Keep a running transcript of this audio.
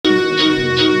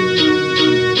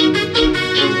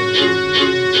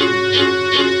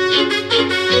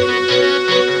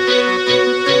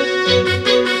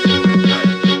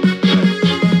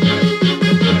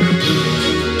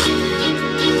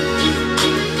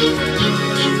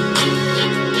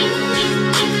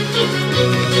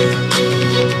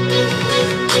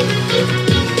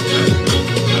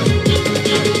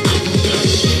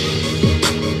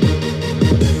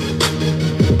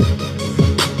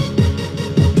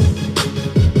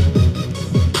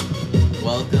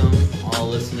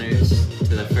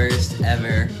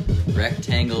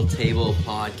Little Table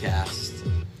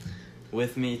Podcast.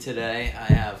 With me today, I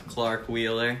have Clark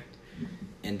Wheeler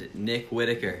and Nick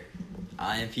Whitaker.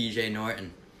 I am PJ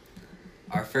Norton.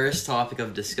 Our first topic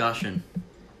of discussion,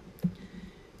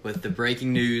 with the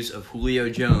breaking news of Julio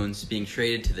Jones being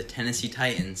traded to the Tennessee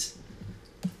Titans,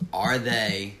 are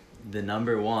they the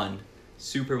number one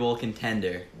Super Bowl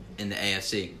contender in the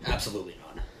AFC? Absolutely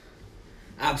not.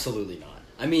 Absolutely not.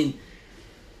 I mean,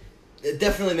 it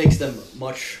definitely makes them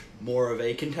much more of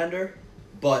a contender,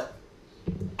 but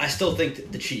I still think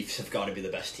that the Chiefs have got to be the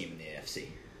best team in the AFC.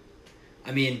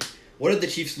 I mean, what did the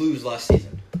Chiefs lose last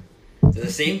season? They're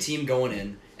the same team going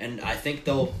in, and I think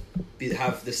they'll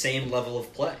have the same level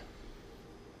of play.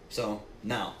 So,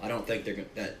 no, I don't think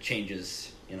that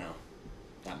changes,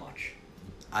 that much.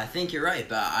 I think you're right,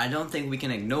 but I don't think we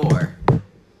can ignore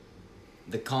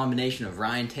the combination of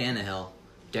Ryan Tannehill,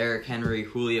 Derrick Henry,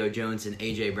 Julio Jones, and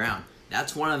A.J. Brown.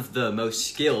 That's one of the most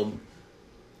skilled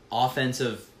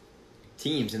offensive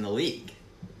teams in the league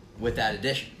with that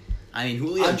addition. I mean,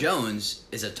 Julio Jones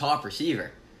is a top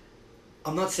receiver.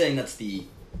 I'm not saying it's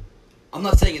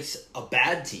a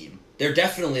bad team. They're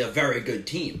definitely a very good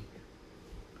team.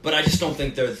 But I just don't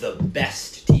think they're the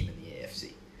best team in the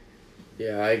AFC.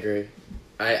 Yeah, I agree.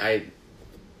 I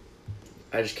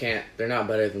just can't. They're not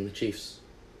better than the Chiefs.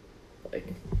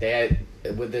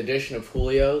 With the addition of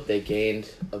Julio, they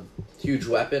gained a huge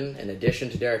weapon in addition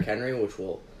to Derrick Henry, which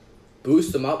will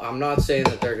boost them up. I'm not saying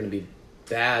that they're going to be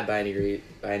bad by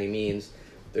any means.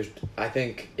 I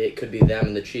think it could be them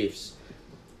and the Chiefs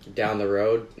down the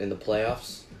road in the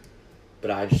playoffs, but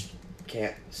I just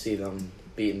can't see them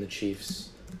beating the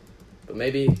Chiefs. But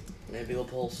maybe they'll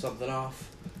pull something off.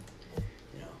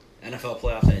 NFL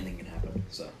playoffs, anything can happen.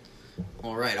 So,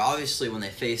 all right. Obviously, when they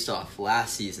faced off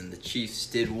last season, the Chiefs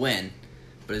did win,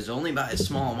 but it was only by a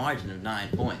small margin of 9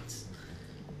 points.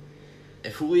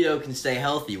 If Julio can stay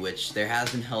healthy, which he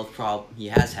has had health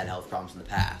problems in the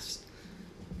past.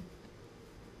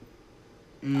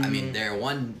 I mean, they're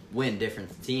one win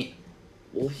different team.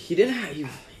 Well, he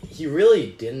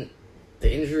really didn't.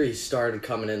 The injuries started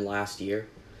coming in last year,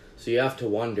 so you have to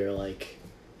wonder,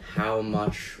 how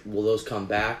much will those come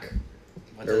back?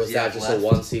 Or was that just a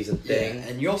one-season thing? Yeah,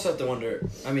 and you also have to wonder,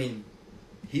 I mean,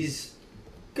 he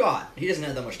doesn't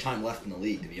have that much time left in the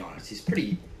league, to be honest.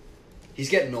 He's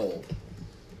getting old.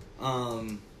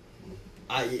 I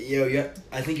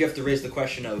think you have to raise the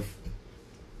question of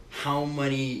how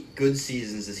many good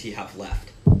seasons does he have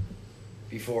left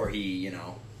before he,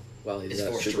 is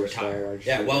forced to retire.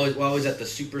 Yeah, while he's at the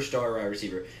superstar wide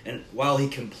receiver, and while he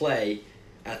can play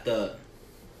at the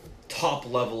top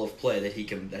level of play that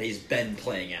he's been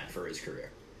playing at for his career.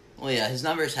 Well, yeah, his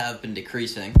numbers have been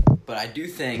decreasing, but I do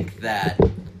think that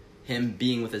him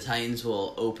being with the Titans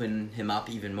will open him up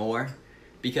even more.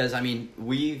 Because, I mean,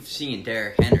 we've seen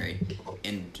Derrick Henry,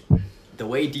 and the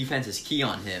way defense is key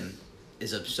on him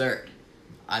is absurd.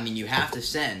 I mean, you have to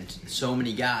send so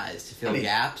many guys to fill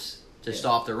gaps to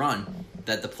stop the run,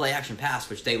 that the play-action pass,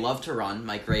 which they love to run,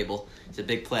 Mike Vrabel is a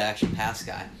big play-action pass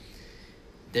guy,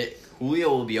 that Julio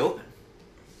will be open.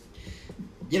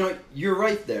 You're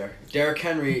right there. Derrick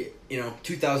Henry,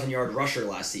 2,000-yard rusher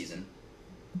last season.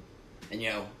 And,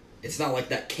 it's not like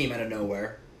that came out of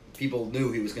nowhere. People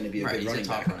knew he was going to be a good running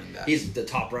back. He's the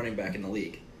top running back in the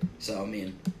league. So, I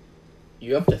mean,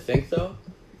 you have to think, though,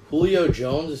 Julio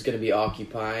Jones is going to be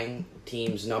occupying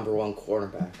team's number one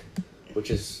cornerback,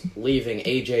 which is leaving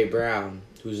A.J. Brown,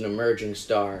 who's an emerging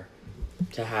star,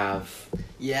 to have...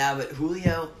 Yeah, but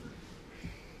Julio...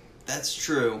 That's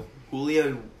true.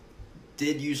 Julio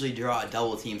did usually draw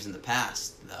double teams in the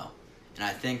past, though. And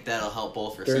I think that'll help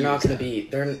both receivers.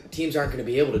 Teams aren't going to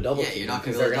be able to double team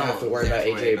because they're going to have to worry about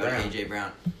A.J.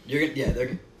 Brown.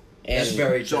 That's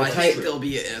very true. So I think they'll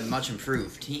be a much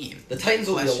improved team. The Titans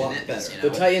will be a lot better. The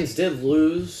Titans did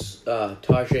lose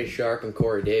Tajay Sharp and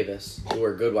Corey Davis, who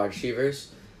are good wide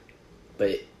receivers,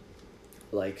 but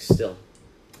still,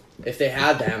 if they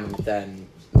had them, then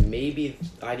maybe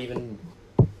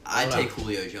I'd take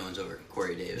Julio Jones over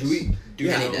Corey Davis.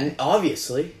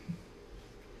 Obviously.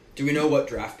 Do we know what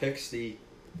draft picks the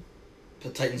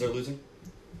Titans are losing?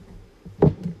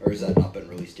 Or has that not been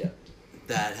released yet?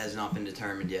 That has not been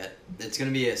determined yet. It's going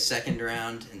to be a second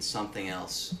round and something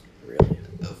else. Really?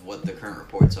 Of what the current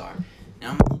reports are.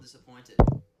 And I'm a little disappointed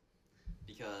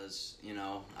because,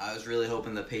 I was really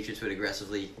hoping the Patriots would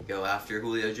aggressively go after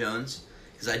Julio Jones.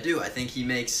 Because I think he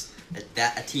makes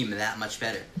a team that much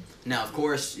better. Now, of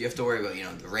course, you have to worry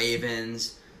about, the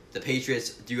Ravens. The Patriots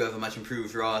do have a much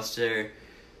improved roster.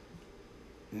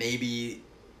 Maybe,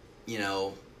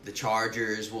 the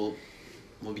Chargers will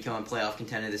become a playoff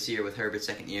contender this year with Herbert's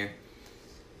second year.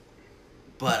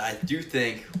 But I do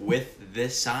think with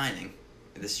this signing,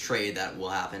 this trade that will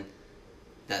happen,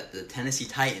 that the Tennessee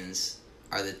Titans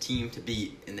are the team to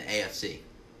beat in the AFC.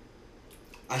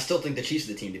 I still think the Chiefs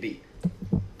are the team to beat.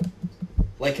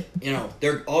 Like,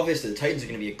 they're obviously the Titans are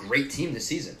going to be a great team this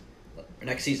season. Or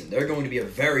next season. They're going to be a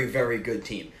very, very good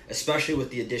team, especially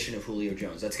with the addition of Julio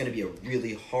Jones. That's going to be a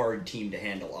really hard team to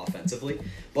handle offensively.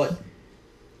 But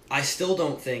I still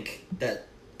don't think that...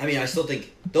 I still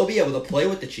think they'll be able to play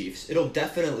with the Chiefs. It'll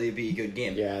definitely be a good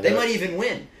game. Yeah, they might even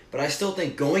win. But I still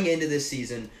think going into this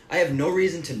season, I have no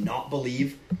reason to not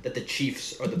believe that the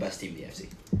Chiefs are the best team in the AFC.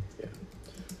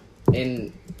 Yeah.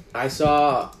 And I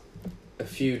saw a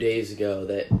few days ago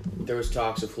that there was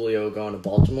talks of Julio going to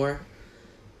Baltimore.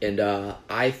 And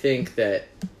I think that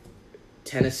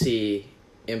Tennessee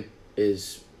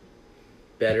is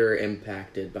better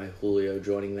impacted by Julio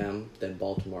joining them than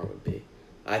Baltimore would be.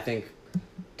 I think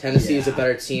Tennessee is a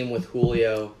better team with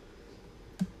Julio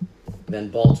than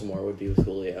Baltimore would be with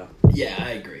Julio. Yeah,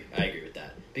 I agree. I agree with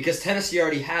that. Because Tennessee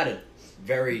already have a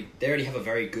very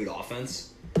good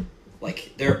offense.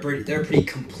 Like, they're a pretty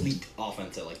complete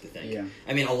offense, I like to think. Yeah.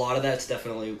 A lot of that's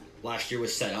definitely last year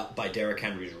was set up by Derrick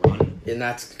Henry's run. And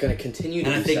that's going to continue to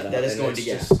and be I think set up. that is going to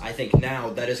just... I think now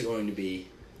that is going to be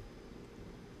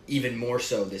even more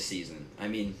so this season.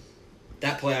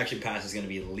 That play action pass is going to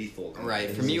be lethal. Right.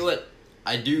 For me, what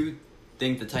I do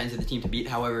think the Titans are the team to beat.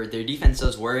 However, their defense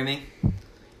does worry me.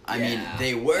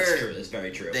 They were. That's true. That's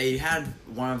very true. They had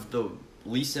one of the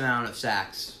least amount of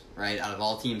sacks, right, out of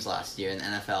all teams last year in the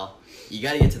NFL. You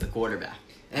got to get to the quarterback.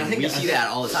 And we see that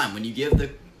all the time. When you give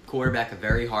the quarterback a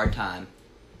very hard time,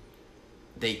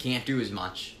 they can't do as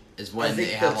much as when they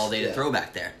have all day to throw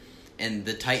back there. And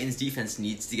the Titans' defense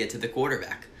needs to get to the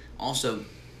quarterback. Also,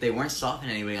 they weren't stopping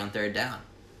anybody on third down.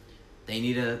 They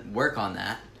need to work on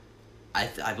that.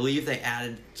 I believe they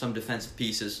added some defensive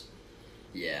pieces.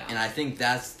 Yeah. And I think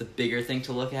that's the bigger thing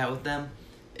to look at with them,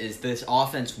 is this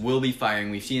offense will be firing.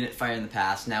 We've seen it fire in the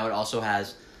past. Now it also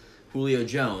has Julio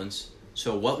Jones.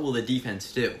 So what will the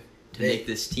defense do to make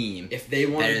this team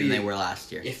better than they were last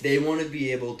year? If they want to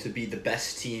be able to be the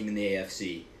best team in the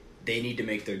AFC, they need to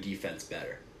make their defense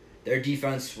better. Their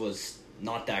defense was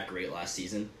not that great last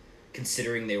season,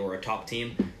 considering they were a top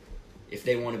team. If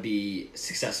they want to be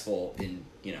successful in,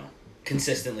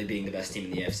 consistently being the best team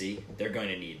in the AFC, they're going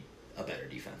to need a better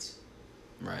defense.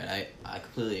 Right, I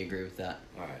completely agree with that.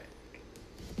 All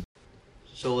right.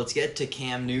 So let's get to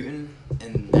Cam Newton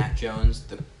and Mac Jones,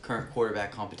 the current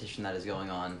quarterback competition that is going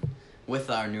on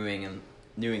with our New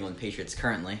England Patriots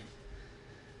currently.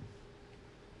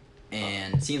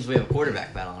 And it seems we have a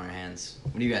quarterback battle on our hands.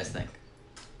 What do you guys think?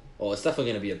 Well, it's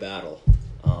definitely going to be a battle.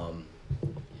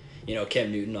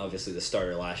 Cam Newton, obviously the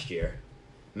starter last year.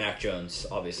 Mac Jones,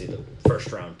 obviously the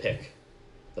first-round pick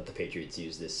that the Patriots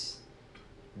used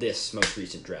this most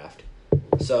recent draft.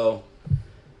 So,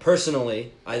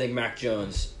 personally, I think Mac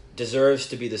Jones deserves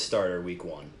to be the starter week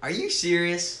 1. Are you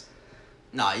serious?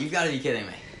 No, you've got to be kidding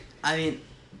me.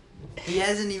 He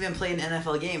hasn't even played an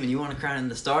NFL game, and you want to crown him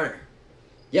the starter?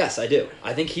 Yes, I do.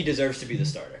 I think he deserves to be the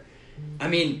starter.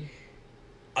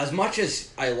 As much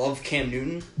as I love Cam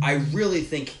Newton, I really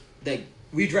think that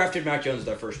we drafted Mac Jones as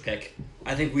our first pick.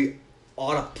 I think we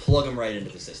ought to plug him right into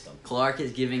the system. Clark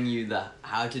is giving you the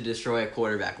how to destroy a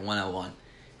quarterback 101.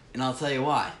 And I'll tell you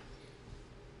why.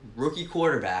 Rookie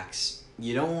quarterbacks,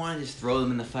 you don't want to just throw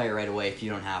them in the fire right away if you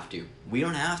don't have to. We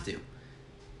don't have to.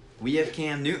 We have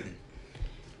Cam Newton.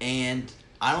 And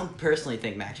I don't personally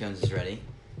think Mac Jones is ready.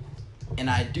 And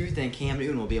I do think Cam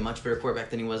Newton will be a much better quarterback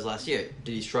than he was last year.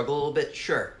 Did he struggle a little bit?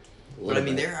 Sure. But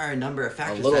there are a number of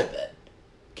factors. A little bit.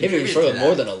 Cam Newton struggled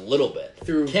more than a little bit.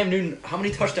 Cam Newton, how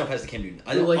many touchdown passes did Cam Newton?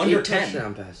 Under 10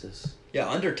 touchdown passes. Yeah,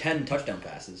 under 10 touchdown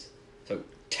passes. So,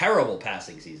 terrible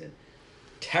passing season.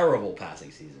 Terrible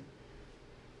passing season.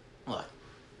 Look,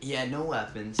 he had no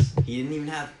weapons. He didn't even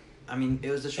have... it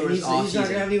was the shortest offseason He's not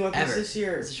going to have any weapons ever. this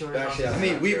year. It's the shortest Actually,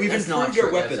 offseason. we've improved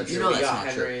our weapons. You know we that's got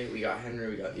not Henry. true. We got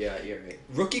Henry. Yeah, you're right.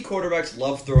 Rookie quarterbacks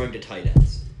love throwing to tight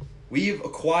ends. We've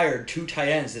acquired 2 tight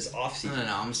ends this offseason. No,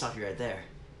 I'm going to stop you right there.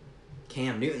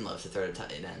 Cam Newton loves to throw to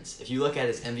tight ends. If you look at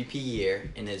his MVP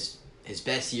year and his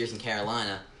best years in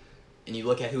Carolina, and you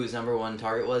look at who his number 1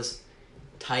 target was,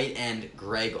 tight end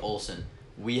Greg Olsen.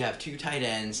 We have 2 tight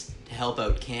ends to help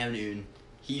out Cam Newton.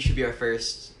 He should be our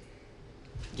first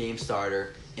game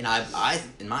starter. And I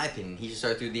in my opinion, he should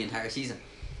start through the entire season.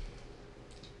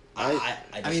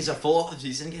 He's a full off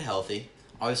season to get healthy.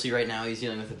 Obviously, right now he's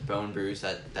dealing with a bone bruise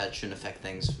that shouldn't affect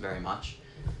things very much.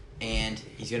 And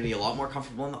he's going to be a lot more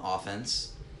comfortable in the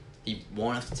offense. He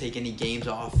won't have to take any games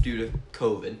off due to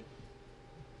COVID.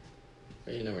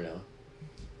 You never know.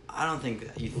 I don't think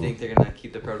that. You think they're going to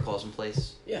keep the protocols in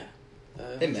place? Yeah.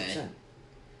 They may. 100%.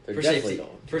 They're For definitely safety. going.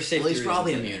 For safety Well, he's reasons,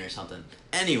 probably they immune may. or something.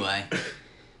 Anyway.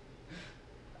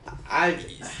 I'm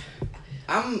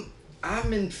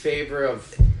in favor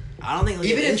of. I don't think he'll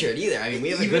Even get if- injured either. I mean, we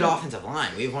have a even- good offensive line.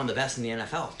 We have one of the best in the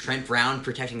NFL. Trent Brown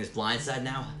protecting his blind side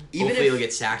now. Even Hopefully if- he'll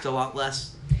get sacked a lot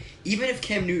less. Even if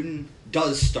Cam Newton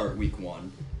does start week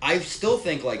 1, I still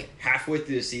think like halfway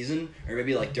through the season, or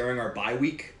maybe like during our bye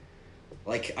week,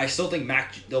 like I still think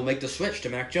they'll make the switch to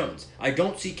Mac Jones. I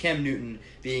don't see Cam Newton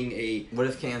being a. What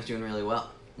if Cam's doing really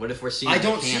well? What if we're seeing I the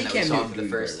don't Cam see that Cam we saw Newton for the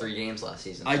doing first very 3 games last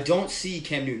season? I don't see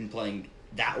Cam Newton playing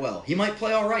that well. He might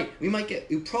play all right.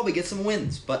 We'll probably get some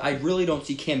wins, but I really don't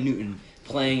see Cam Newton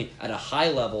playing at a high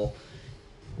level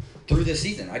through this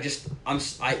season. I as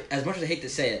much as I hate to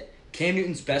say it, Cam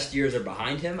Newton's best years are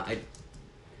behind him. I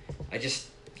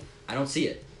don't see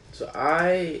it. So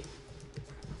I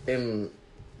am.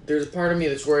 There's a part of me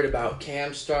that's worried about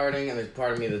Cam starting, and there's a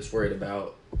part of me that's worried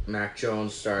about Mac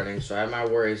Jones starting. So I have my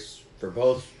worries for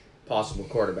both possible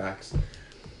quarterbacks.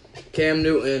 Cam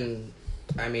Newton,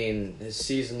 I mean, his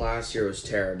season last year was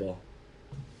terrible.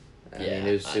 I mean,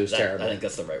 it was terrible. I think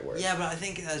that's the right word. Yeah, but I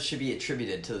think that should be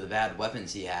attributed to the bad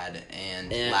weapons he had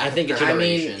and Yeah, lack I think of it should- I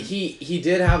mean, preparation.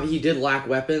 he did lack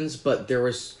weapons, but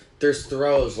there's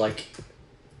throws like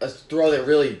a throw that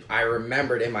really I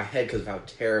remembered in my head because of how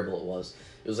terrible it was.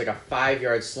 It was like a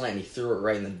 5-yard slant. He threw it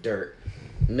right in the dirt,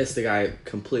 missed the guy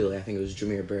completely. I think it was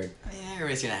Jameer Byrd. I mean,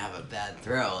 everybody's gonna have a bad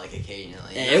throw, like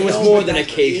occasionally. And it was No, more but than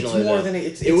that's- occasionally, It's more though. than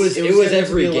It was getting to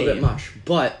every be a little bit game. much.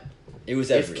 But It was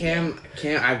if every Cam,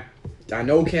 I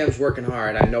know Cam's working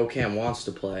hard. I know Cam wants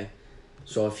to play.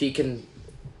 So if he can,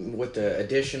 with the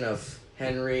addition of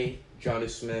Henry, Jonnu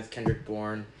Smith, Kendrick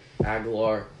Bourne,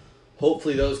 Aguilar,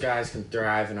 hopefully those guys can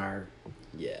thrive in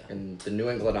the New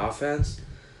England offense.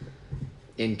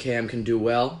 And Cam can do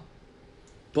well.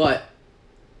 But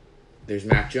there's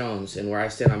Mac Jones, and where I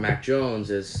stand on Mac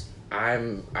Jones is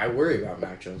I worry about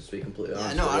Mac Jones, to be completely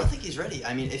honest. No, with I you. don't think he's ready.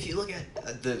 I mean, if you look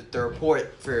at the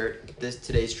report for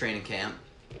today's training camp,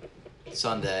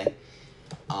 Sunday,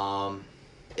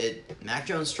 Mac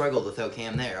Jones struggled without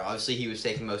Cam there. Obviously, he was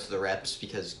taking most of the reps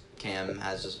because Cam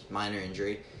has this minor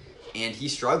injury, and he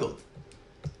struggled.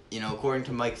 According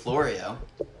to Mike Florio.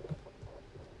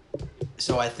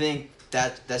 So I think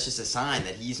that's just a sign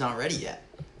that he's not ready yet.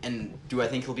 And do I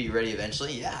think he'll be ready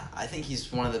eventually? Yeah, I think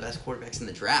he's one of the best quarterbacks in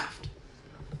the draft.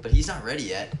 But he's not ready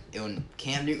yet. And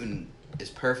Cam Newton is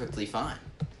perfectly fine.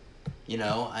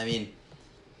 I mean,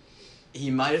 he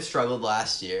might have struggled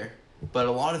last year, but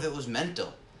a lot of it was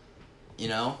mental.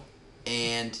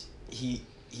 And he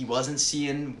wasn't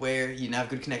seeing where he didn't have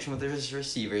good connection with his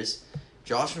receivers.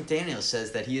 Josh McDaniels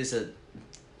says that he's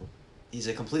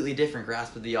a completely different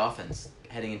grasp of the offense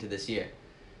heading into this year.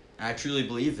 And I truly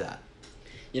believe that.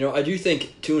 I do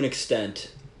think to an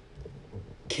extent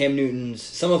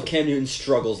some of Cam Newton's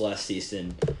struggles last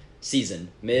season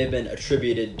may have been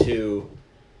attributed to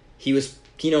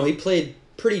he played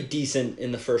pretty decent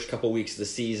in the first couple weeks of the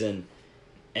season,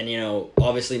 and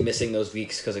obviously missing those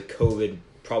weeks because of COVID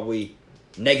probably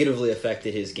negatively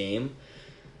affected his game.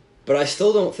 But I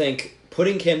still don't think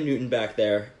putting Cam Newton back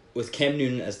there with Cam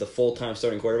Newton as the full-time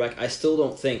starting quarterback, I still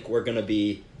don't think we're going to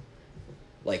be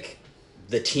like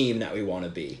the team that we want to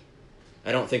be.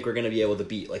 I don't think we're going to be able to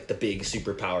beat like the big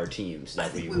superpower teams that I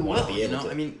think we we want will. to be able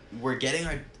to. I mean, we're getting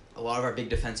a lot of our big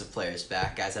defensive players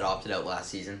back, guys that opted out last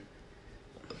season.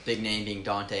 A big name being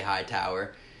Dante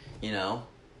Hightower. We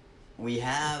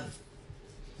have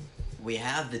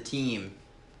the team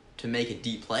to make a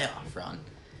deep playoff run,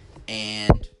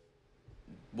 and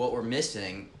what we're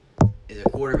missing is a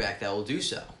quarterback that will do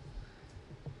so.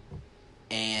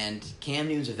 And Cam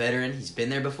Newton's a veteran. He's been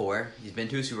there before. He's been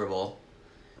to a Super Bowl.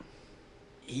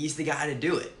 He's the guy to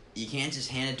do it. You can't just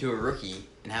hand it to a rookie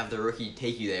and have the rookie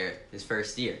take you there his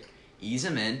first year. Ease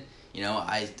him in.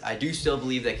 I do still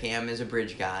believe that Cam is a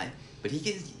bridge guy, but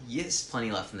he has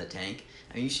plenty left in the tank.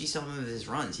 I mean, you see some of his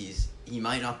runs. He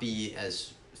might not be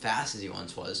as fast as he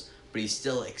once was, but he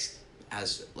still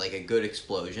has like a good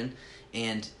explosion.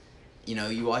 And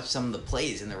you watch some of the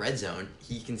plays in the red zone,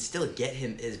 he can still get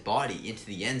his body into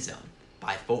the end zone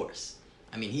by force.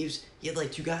 I mean, he had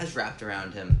like 2 guys wrapped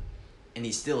around him, and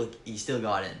he still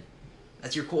got in.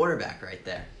 That's your quarterback right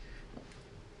there.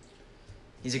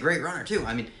 He's a great runner too.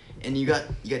 I mean, and you got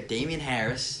Damian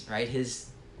Harris, right?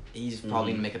 He's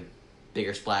probably gonna make a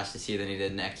bigger splash this year than he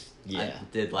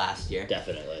did last year.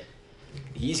 Definitely.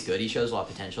 He's good. He shows a lot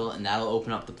of potential, and that'll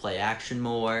open up the play action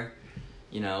more.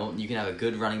 You can have a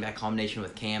good running back combination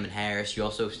with Cam and Harris. You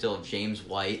also still have James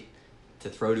White to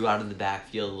throw to out of the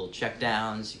backfield, little check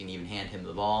downs. You can even hand him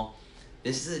the ball.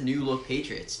 this is a new look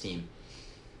Patriots team,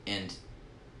 and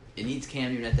it needs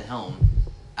Cam Newton at the helm,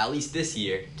 at least this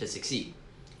year, to succeed.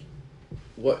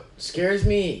 What scares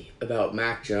me about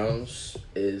Mac Jones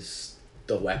is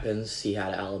the weapons he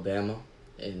had at Alabama,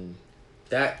 and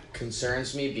that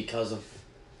concerns me because of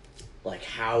like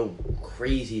how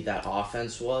crazy that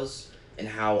offense was and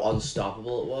how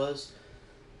unstoppable it was.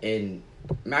 And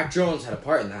Mac Jones had a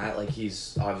part in that. Like,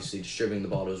 he's obviously distributing the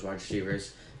ball to his wide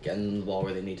receivers, getting them the ball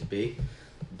where they need to be.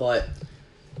 But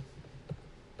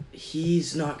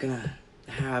he's not going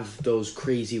to have those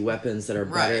crazy weapons that are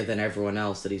better than everyone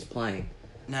else that he's playing.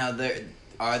 Now,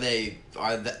 are the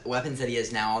weapons that he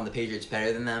has now on the Patriots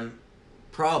better than them?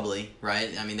 Probably, right?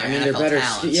 I mean, they're NFL better,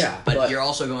 talents, but you're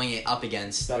also going up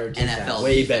against better NFL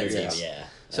way defenses. better team, yeah.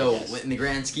 So in the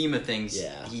grand scheme of things,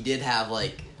 he did have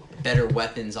like better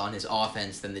weapons on his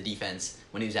offense than the defense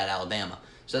when he was at Alabama.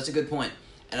 So that's a good point.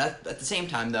 And at the same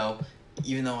time, though,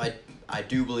 even though I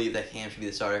do believe that Cam should be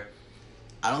the starter,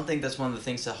 I don't think that's one of the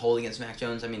things to hold against Mac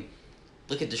Jones. I mean,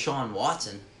 look at Deshaun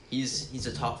Watson. He's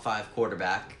a top 5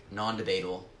 quarterback,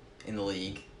 non-debatable in the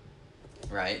league,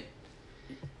 right?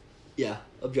 Yeah,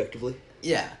 objectively.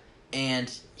 Yeah, and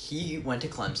he went to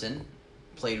Clemson,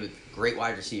 played with great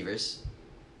wide receivers,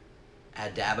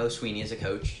 had Dabo Sweeney as a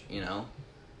coach, you know?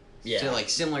 Yeah. So, like,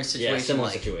 similar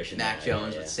situation Mac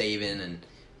Jones with Saban and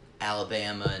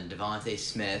Alabama and Devontae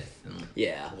Smith. And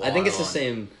I think it's the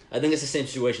same. I think it's the same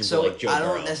situation for like Joe Burrow. I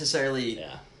don't necessarily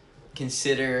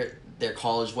consider their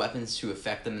college weapons to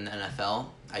affect them in the NFL.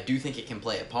 I do think it can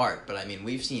play a part, but I mean,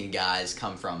 we've seen guys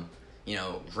come from, you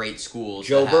know, great schools.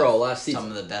 Joe Burrow last season, some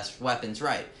of the best weapons,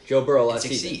 right? Joe Burrow last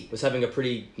season was having a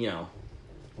pretty, you know,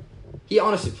 he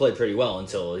honestly played pretty well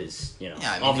until his, you know,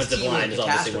 offensive line is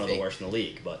obviously one of the worst in the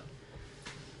league, but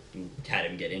you had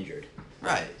him get injured.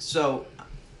 Right. So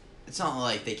it's not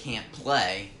like they can't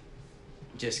play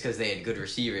just because they had good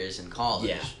receivers in college.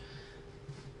 Yeah.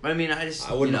 But I mean, I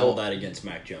wouldn't hold that against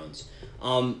Mac Jones.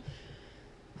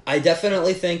 I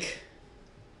definitely think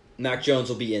Mac Jones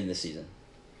will be in this season,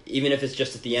 even if it's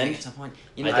just at the end. At some point,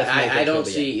 you know, I don't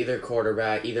see either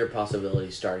quarterback, either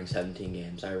possibility starting 17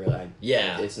 games.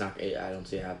 It's not. I don't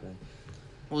see it happening.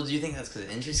 Well, do you think that's because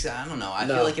of injuries? I don't know. I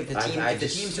feel like if the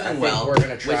team's doing well, we're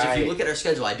gonna try. Which if you look at our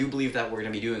schedule, I do believe that we're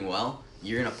going to be doing well.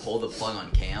 You're going to pull the plug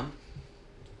on Cam.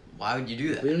 Why would you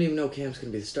do that? We don't even know Cam's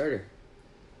going to be the starter.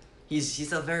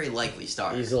 He's a very likely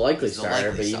starter. He's a likely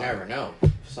starter, but you never know.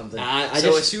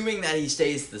 Assuming that he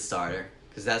stays the starter,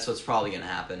 because that's what's probably going to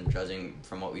happen, judging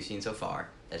from what we've seen so far,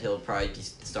 that he'll probably be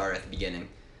the starter at the beginning,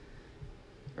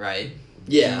 right?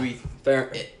 Yeah,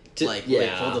 fair. Pull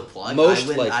the plug. Most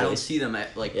likely. I don't see them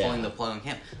pulling the plug on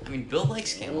Cam. I mean, Bill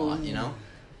likes Cam a lot, you know.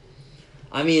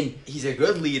 I mean, he's a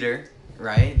good leader,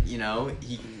 right? You know,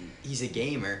 he's a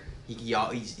gamer. He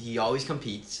always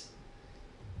competes.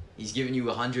 He's giving you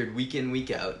 100 week in,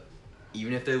 week out.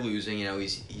 Even if they're losing, you know,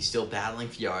 he's still battling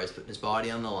for yards, putting his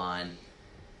body on the line.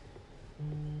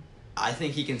 I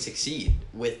think he can succeed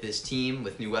with this team,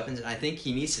 with new weapons, and I think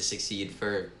he needs to succeed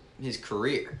for his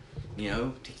career. You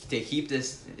know, to keep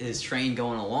his train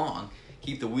going along,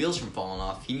 keep the wheels from falling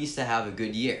off, he needs to have a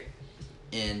good year.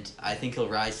 And I think he'll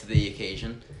rise to the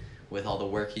occasion with all the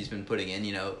work he's been putting in.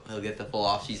 You know, he'll get the full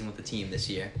offseason with the team this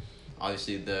year.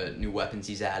 Obviously, the new weapons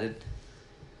he's added.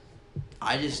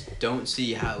 I just don't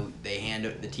see how they hand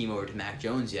the team over to Mac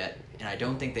Jones yet, and I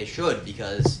don't think they should,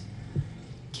 because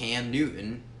Cam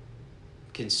Newton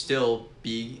can still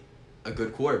be a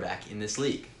good quarterback in this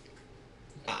league.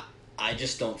 I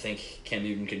just don't think Cam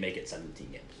Newton can make it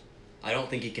 17 games. I don't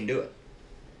think he can do it.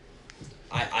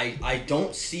 I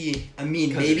don't see. I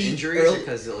mean, maybe injuries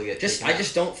because he'll get. I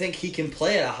just don't think he can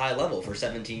play at a high level for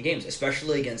 17 games,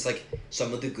 especially against like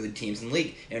some of the good teams in the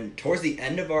league. And towards the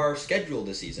end of our schedule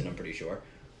this season, I'm pretty sure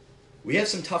we have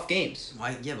some tough games.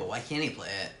 Why? Yeah, but why can't he play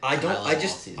it?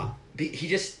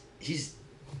 He's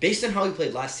based on how he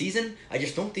played last season. I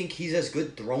just don't think he's as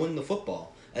good throwing the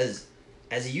football as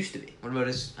he used to be.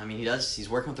 He does. He's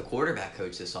working with the quarterback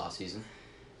coach this offseason.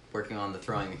 Working on the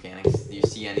throwing mechanics. Do you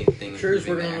see anything? Sure, he's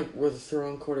working with a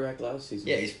throwing quarterback last season.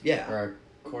 Yeah, or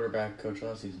a quarterback coach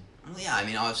last season. Well, yeah, I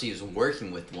mean, obviously he was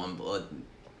working with one, or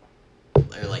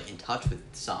like in touch with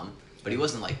some, but he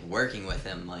wasn't like working with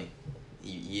him like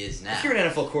he is now. If you're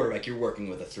an NFL quarterback, you're working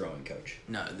with a throwing coach.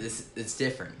 No, it's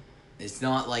different. It's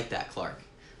not like that, Clark.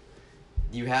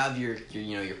 You have your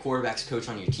quarterback's coach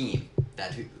on your team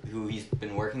who he's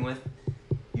been working with.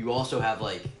 You also have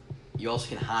you also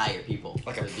can hire people.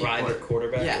 Like a private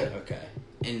quarterback? Yeah. Okay.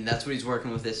 And that's what he's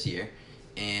working with this year.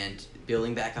 And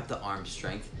building back up the arm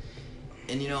strength.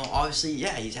 And,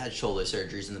 he's had shoulder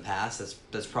surgeries in the past.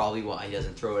 That's probably why he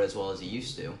doesn't throw it as well as he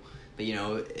used to. But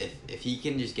But, if he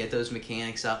can just get those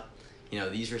mechanics up,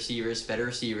 these receivers, better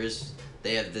receivers,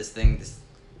 they have this thing,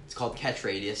 it's called catch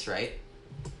radius, right?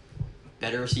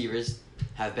 Better receivers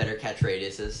have better catch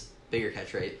radiuses, bigger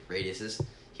catch radiuses.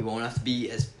 He won't have to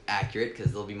be as accurate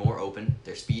because they'll be more open.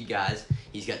 They're speed guys.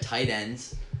 He's got tight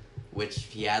ends, which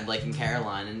he had in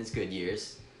Carolina in his good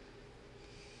years.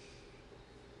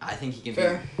 I think he can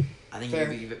Fair. he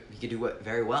could do it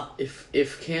very well.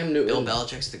 If Cam Newton, Bill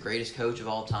Belichick's the greatest coach of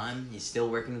all time. He's still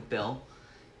working with Bill.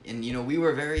 And, we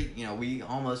were we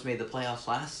almost made the playoffs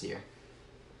last year.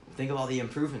 Think of all the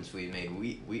improvements we've made.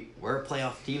 We're a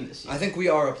playoff team this year. I think we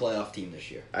are a playoff team this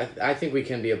year. I think we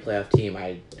can be a playoff team.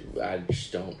 I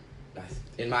just don't.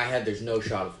 In my head, there's no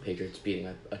shot of the Patriots beating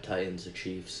a Titans, a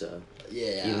Chiefs,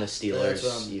 even the Steelers,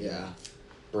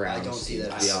 Browns. I don't see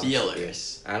that.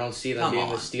 Steelers. I don't see them beating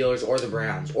the Steelers or the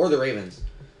Browns or the Ravens.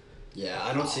 Yeah,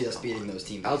 I don't see us beating those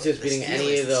teams. I don't see us beating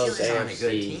any of those Steelers aren't a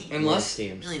good AFC team. Unless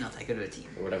teams. Really not that good of a team.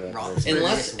 Or whatever.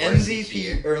 Unless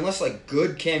MVP or unless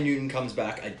good Cam Newton comes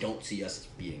back, I don't see us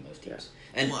beating those teams.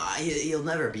 Yeah. And he'll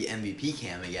never be MVP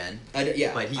Cam again. but he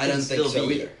I can don't still think so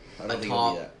be either. I don't A think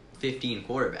top he'll be that. 15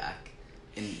 quarterback,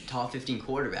 and top 15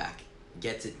 quarterback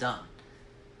gets it done.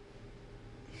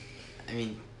 I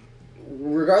mean,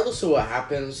 Regardless of what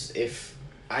happens, if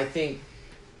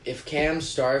Cam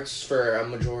starts for a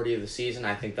majority of the season,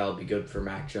 I think that'll be good for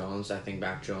Mac Jones. I think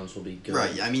Mac Jones will be good.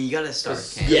 right? I mean, you got to start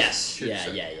Cam. Yes. Should Yeah.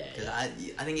 start. Yeah. 'Cause I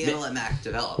think you got to let Mac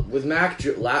develop. With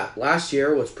last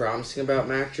year, what's promising about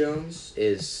Mac Jones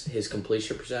is his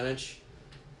completion percentage.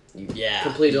 Yeah.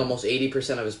 Completed almost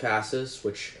 80% of his passes,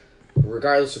 which,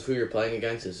 regardless of who you're playing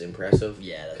against, is impressive.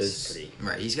 Yeah, that's 'Cause pretty.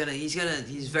 Right? He's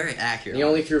very accurate. He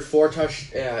only threw 4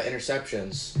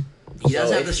 interceptions. He doesn't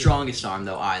So have the if- strongest arm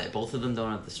though either. Both of them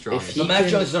don't have the strongest. he But Mac can-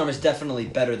 Jones' arm is definitely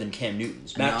better than Cam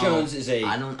Newton's. Mac No, Jones is a.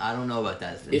 I don't know about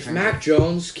that. In If terms Mac of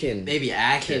Jones can maybe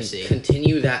accuracy.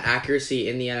 continue that accuracy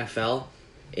in the NFL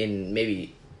and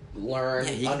maybe learn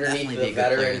Yeah, he can underneath definitely the be a good player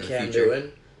veteran in the Cam future.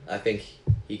 Newton, I think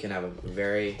he can have a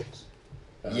very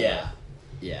Yeah.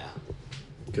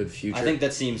 good future. I think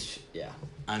that seems. Yeah.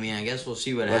 I mean, I guess we'll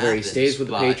see what whether happens. he stays with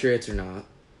the but Patriots or not.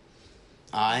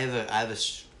 I have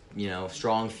a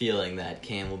strong feeling that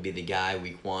Cam will be the guy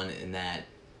week 1 and that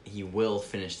he will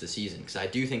finish the season because I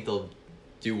do think they'll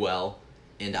do well,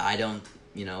 and I don't.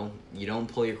 You don't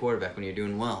pull your quarterback when you're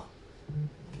doing well.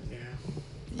 Yeah.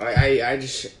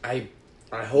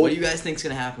 I hope. What do you guys think's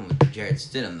gonna happen with Jarrett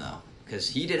Stidham though? Because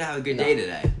he did have a good day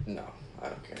today. No, I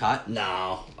don't care. Cut.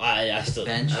 No, I still.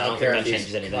 Bench? I don't care think that if changes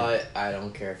he's anything. cut. I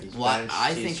don't care if he's Well, benched.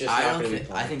 I He's think just I not don't gonna be think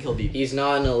I playing. think he'll be He's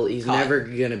not. He's Cut. never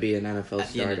gonna be an NFL at the end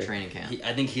starter. of training camp.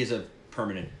 I think he's a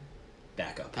permanent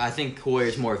backup. I think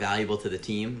Hoyer's more valuable to the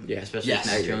team, Yeah. especially Yes.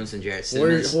 with Mac Jones and Jarrett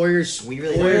Stidham. Hoyer's We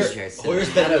really Hoyer- like Jarrett Stidham. Hoyer's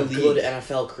had been a in the good league.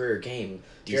 NFL career game.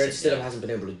 Decent, Jarrett Stidham yeah. hasn't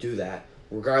been able to do that,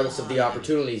 regardless of the Yeah.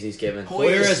 opportunities he's given.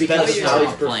 Hoyer has It's been because a of how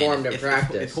he's star. performed in If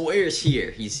practice. Hoyer's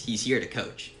here, he's here to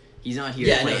coach. He's not here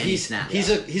to Yeah, play no, any he's snaps.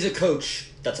 he's a coach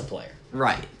that's a player.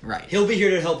 Right. He'll be here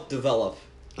to help develop.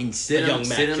 And young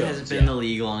Mac Stidham Jones, hasn't been in yeah. the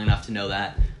league long enough to know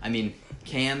that. I mean,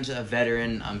 Cam's a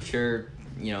veteran. I'm sure,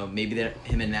 maybe that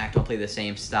him and Mac don't play the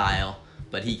same style,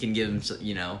 but he can give him,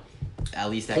 at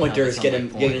least that Pointers, kind get of him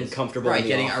pointers. getting comfortable Right, in the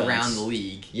getting offense. around the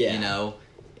league, Yeah. and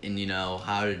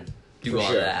how to do For all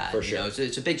sure, that. for sure.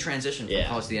 It's a big transition from Yeah.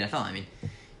 college to the NFL. I mean,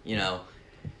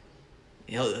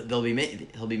 he'll be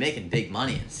making big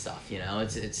money and stuff.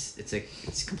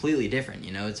 It's completely different.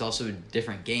 It's also a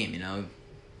different game.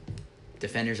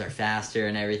 Defenders are faster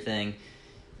and everything.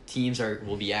 Teams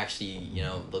will be actually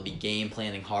they'll be game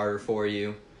planning harder for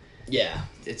you. Yeah.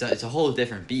 It's a whole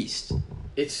different beast.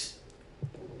 It's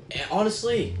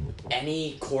honestly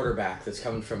any quarterback that's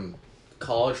coming from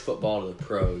college football to the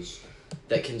pros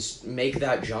that can make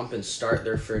that jump and start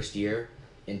their first year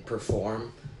and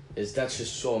perform that's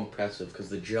just so impressive because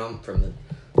the jump from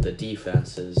the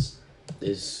defense is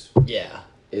Yeah.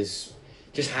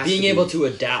 Just has being to able be to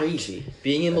adapt, crazy.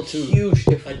 being able A to huge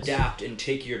difference. adapt and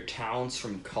take your talents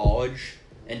from college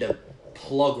and to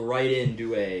plug right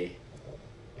into a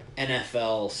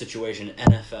NFL situation,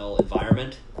 NFL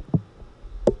environment,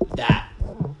 that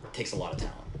takes a lot of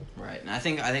talent. Right, and I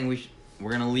think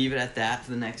we're gonna leave it at that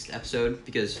for the next episode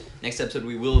because next episode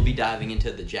we will be diving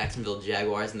into the Jacksonville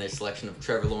Jaguars and their selection of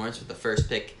Trevor Lawrence with the first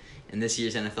pick in this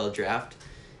year's NFL draft,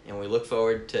 and we look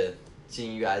forward to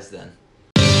seeing you guys then.